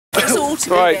to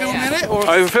right. filming it? Or?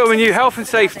 I'm filming you, health and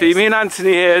safety. Me and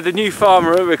Anthony here, the new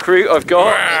farmer recruit I've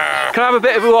got. Can I have a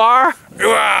bit of ooh-ah?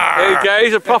 There you go,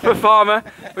 he's a proper farmer.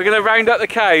 We're going to round up the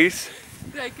cows.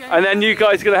 And then you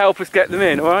guys are going to help us get them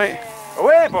in, alright?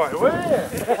 Away, boy, away!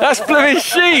 That's blooming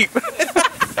sheep!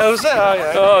 Oh, is that? Oh,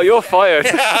 yeah. Oh, you're fired.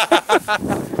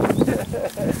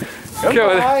 Come Come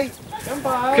on. by. Come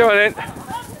by. Come on in.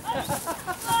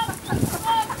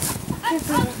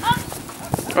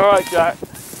 Alright, Jack.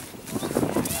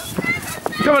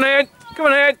 Come on in. Come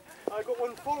on in. I got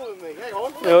one following me. Hang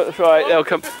on. Oh, that's right, they'll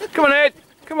come. Come on in.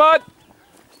 Come on.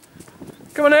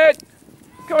 Come on in.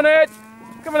 Come on in.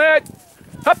 Come on in.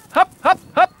 Hop, hop, hop,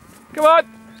 hop. Come on.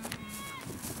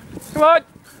 Come on.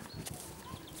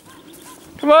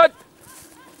 Come on.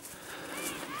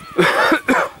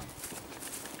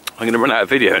 I'm going to run out of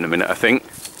video in a minute, I think.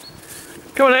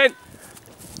 Come on in.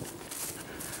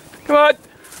 Come on.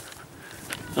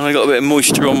 And I got a bit of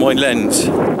moisture on my lens.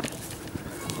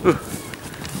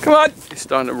 Come on. It's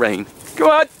starting to rain. Come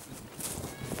on.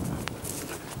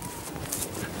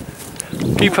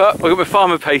 Keep up. I've got my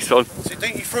farmer pace on. So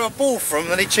don't you throw a ball from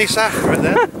them and they chase after it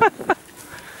then?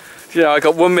 Yeah, I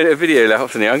got 1 minute of video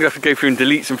left on here. I'm going to have to go through and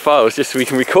delete some files just so we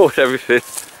can record everything.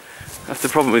 That's the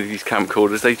problem with these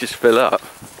camcorders, they just fill up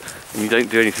and you don't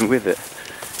do anything with it.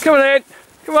 Come on in!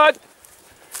 Come on!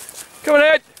 Come on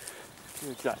in!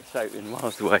 Jack's shouting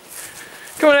miles away.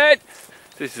 Come on in!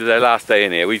 This is their last day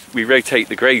in here. We rotate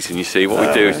the grazing, you see. What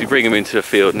we do is we bring them into the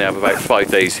field and they have about 5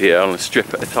 days here on a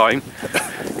strip at a time.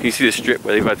 Can you see the strip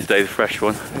where they've had today, the fresh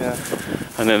one? Yeah.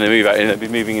 And then they move out and they'll be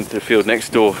moving into the field next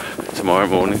door tomorrow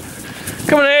morning.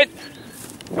 Come on in!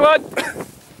 Come on!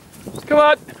 Come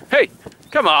on! Hey!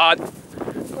 Come on!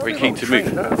 Not very keen to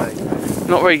move.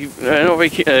 Not very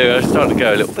keen. Starting to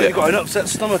go a little bit. You've got an upset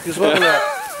stomach as well.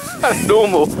 That's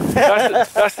normal.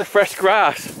 That's the fresh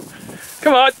grass.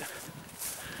 Come on!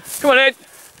 Come on in!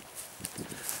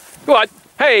 Come on!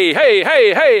 Hey! Hey!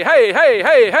 Hey! Hey! Hey! Hey!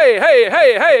 Hey! Hey! Hey!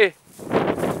 Hey! Hey!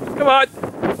 Come on!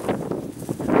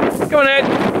 Come on in!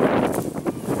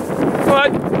 Come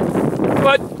on! Come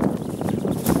on!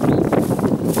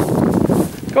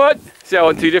 Come on! See, that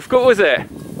wasn't too difficult, was it?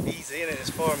 Easy, innit? It's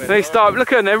farming. They start,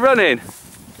 look at them, they're running.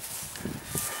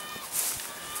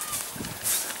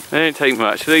 They don't take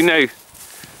much, they know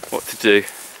what to do.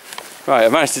 Right, I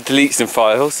managed to delete some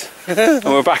files and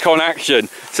we're back on action.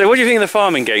 So what do you think of the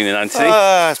farming game then, Anthony?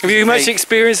 Have you much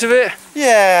experience of it?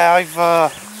 Yeah, I've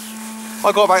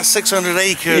got about 600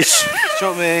 acres. Do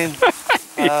you know what I mean?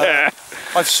 Yeah.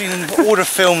 I've seen all the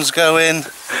films go in.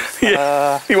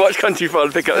 Yeah. You watch Countryfile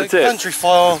and pick up the tips?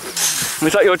 Countryfile.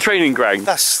 Was that your training ground?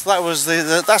 That's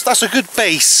a good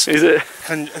base. Is it?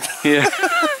 Yeah.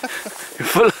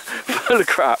 full of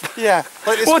crap. Yeah.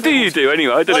 Like this what field. do you do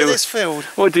anyway? I don't know. This field.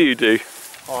 What do you do?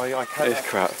 Oh, I can't. It's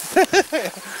crap.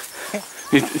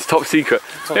 It's top secret.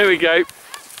 Here we go.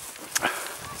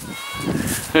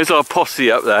 There's our posse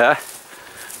up there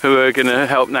who are going to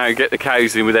help now get the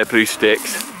cows in with their blue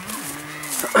sticks.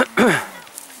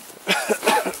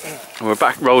 And we're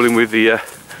back rolling with the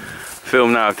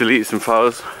film now. I've deleted some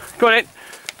files. Go on in.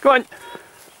 Go on.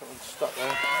 Stuck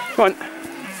there. Go on.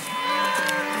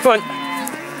 Go on.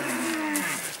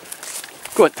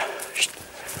 Go on.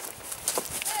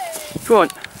 Go on.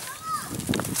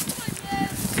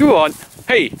 Go on.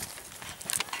 Hey.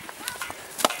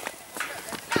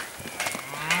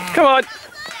 Come on.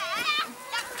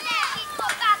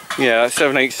 Yeah,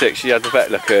 786. She had the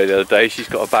vet look at her the other day. She's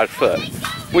got a bad foot.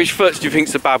 Which foot do you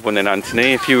think's the bad one then,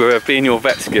 Anthony? If you were being your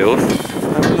vet skills.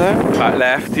 Back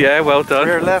left. Yeah, well done.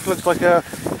 Rear left looks like a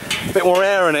bit more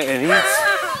air in it. It needs.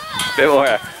 Bit more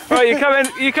air. Right, you coming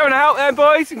to help then,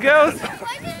 boys and girls?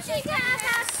 Why didn't she get her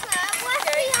house? What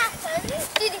happened?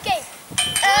 Did the game?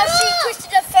 She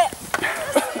twisted her foot.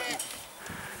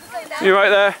 You right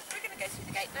there?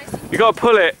 You got to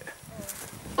pull it.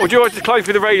 Or do you want to climb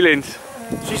through the railings?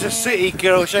 She's a city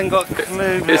girl. She ain't got a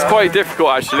clue. It's quite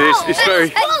difficult actually. It's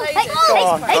very.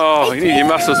 Oh, you need your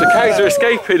muscles. The cows are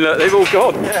escaping. Look, they've all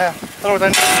gone. Yeah. Oh,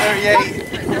 then 38.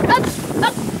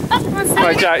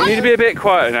 Right, Jack. You need to be a bit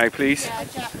quieter now, please.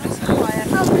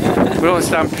 We don't want to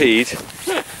stampede.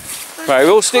 Right, we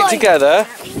all stick together.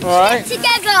 All right.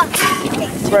 Together.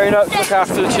 Grown up, look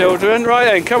after the children. Right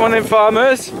then, come on in,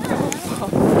 farmers.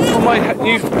 All my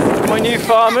new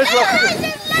farmers. Welcome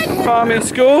to farming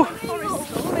school.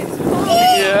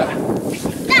 Yeah.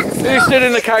 Who's still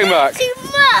in the cow muck? Too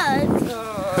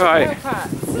much. Right.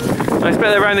 I bet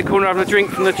they're around the corner having a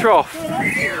drink from the trough.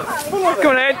 Come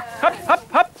on in. Hop,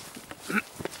 hop, hop.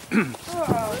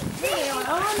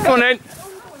 Come on in.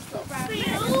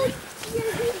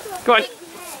 Come on.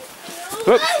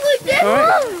 Whoops. All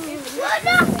right.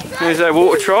 There's their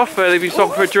water trough where they've been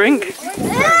stopping for a drink.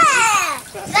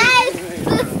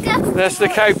 That's the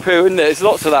cow poo, isn't it? There's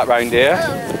lots of that round here.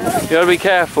 You gotta be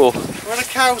careful. Where the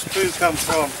cow's poo come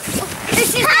from?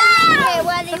 This is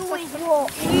where they always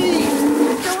walk. Go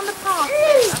on the path.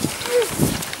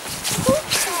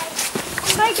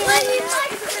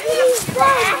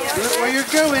 Look where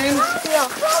you're going.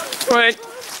 Right.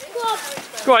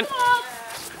 Go on.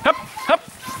 Hup, hup.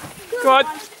 Go on.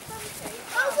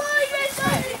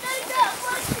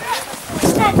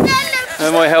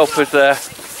 And my helper's there.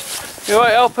 You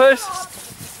alright, helpers?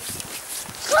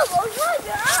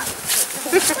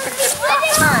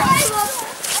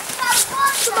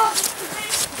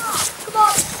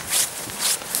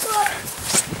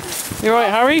 You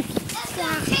alright, Harry?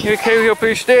 You okay with your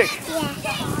poo stick?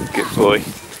 Yeah. Good boy.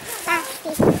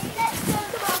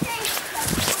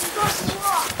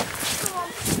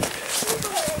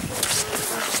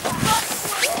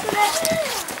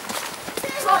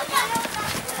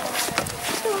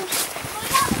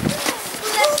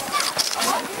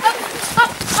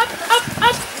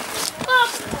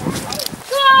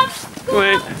 Go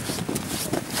in.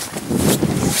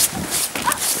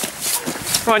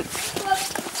 Come on.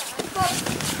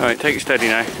 Alright, take it steady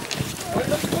now.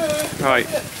 Right,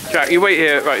 Jack, you wait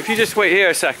here. Right, if you just wait here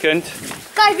a second.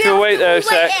 Guys, you'll wait there a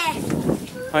sec.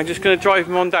 I'm just going to drive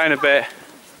him on down a bit.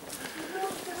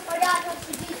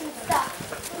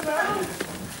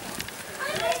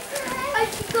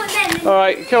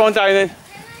 Alright, come on down then.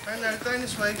 Down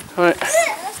this way. Alright.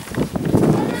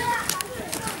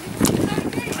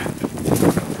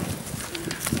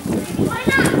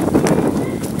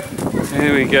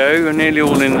 Here we go, we're nearly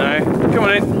all in now. Come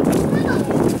on in.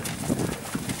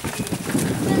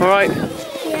 Alright.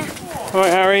 Yeah.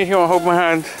 Alright, Harry, you want to hold my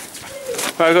hand?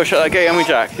 Right, I've got to shut that gate, haven't we,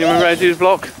 Jack? You remember how to do the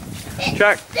block?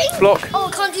 Jack, block. Oh,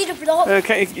 I can't do the block.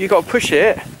 Okay, you got to push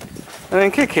it and then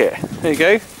kick it. There you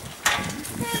go.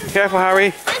 Careful,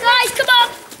 Harry. Guys, come on.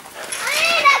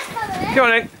 Come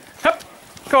on in. Hup.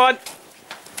 Go on.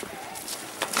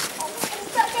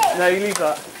 No, you leave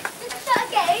that.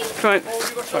 Come on.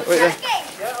 Right, wait there.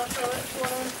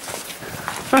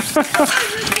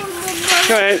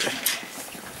 Go ahead.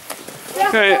 Go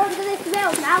ahead.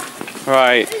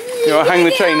 Right. You want to hang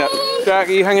the chain up? Jack,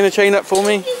 are you hanging the chain up for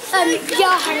me?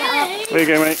 Yeah, hang it up. There you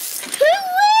go, mate.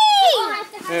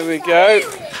 There we go.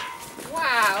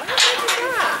 Wow,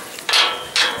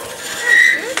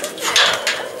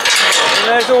 And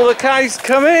there's all the cows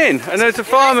come in. And there's the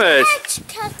farmers.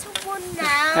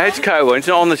 Hedge cutter one. It's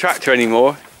not on the tractor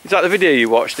anymore. Is that the video you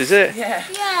watched, is it? yeah.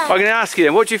 I'm going to ask you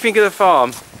then, what do you think of the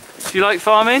farm? Do you like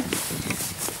farming?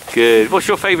 Good. What's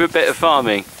your favourite bit of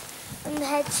farming?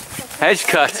 Hedge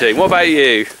cutting. What about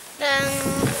you?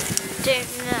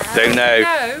 Don't know.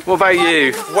 No. What about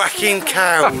you? Whacking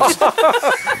cows.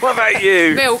 What about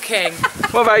you? Milking.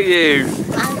 What about you?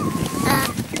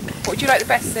 What do you like the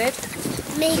best, Sid?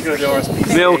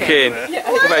 Milking.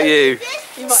 What about you?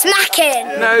 Smacking.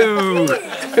 No.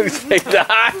 Don't say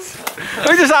that.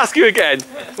 Let me just ask you again.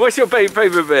 What's your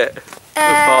favourite bit of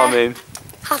farming?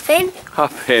 Huffing.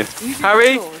 Huffing.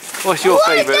 Harry, what's your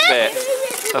favourite bit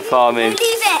of farming? Leave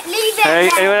it. Hey,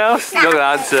 anyone else? You're not going to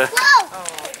answer.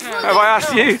 Have I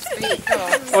asked you?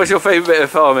 What's your favourite bit of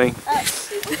farming?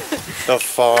 The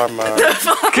farmer.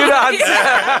 Good answer.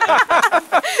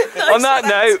 On that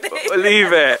note, we'll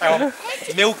leave it.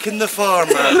 Milking the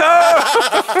farmer. No!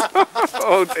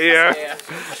 Oh dear.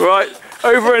 Right,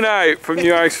 over and out from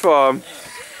Newhouse Farm.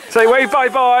 Say wave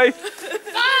bye-bye.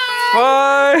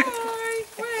 Bye.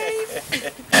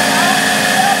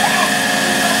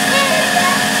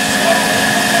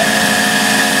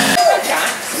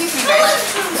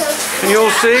 Can you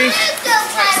all see?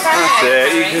 That's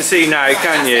it, you can see now,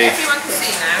 can you? Everyone can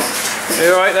see now. Are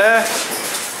you alright there?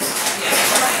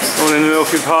 All in the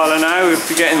milking parlour now, we'll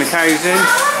be getting the cows in.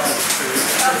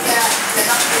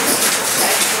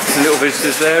 The little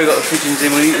visitors there, we've got the pigeons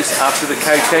in, we'll eat this after the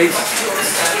cow cake.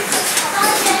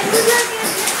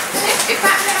 If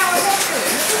that's how it is.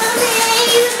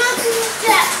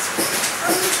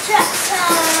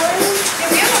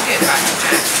 Yeah, we are not getting back to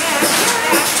Jack.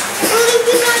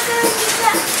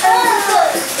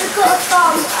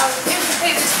 It's the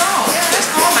Peter's farm. There's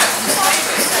farm out on the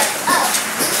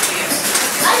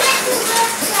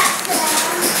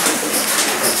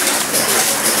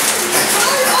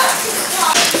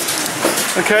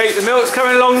Okay, the milk's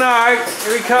coming along now.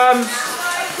 Here he comes.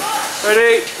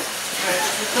 Ready?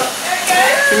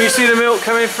 Can you see the milk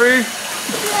coming through?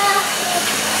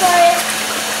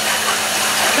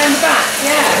 Down the back,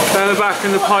 yeah. Down the back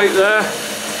in the pipe there.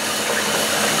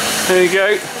 There you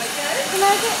go.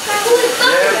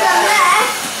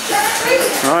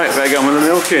 Right, better go on with the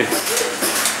milking.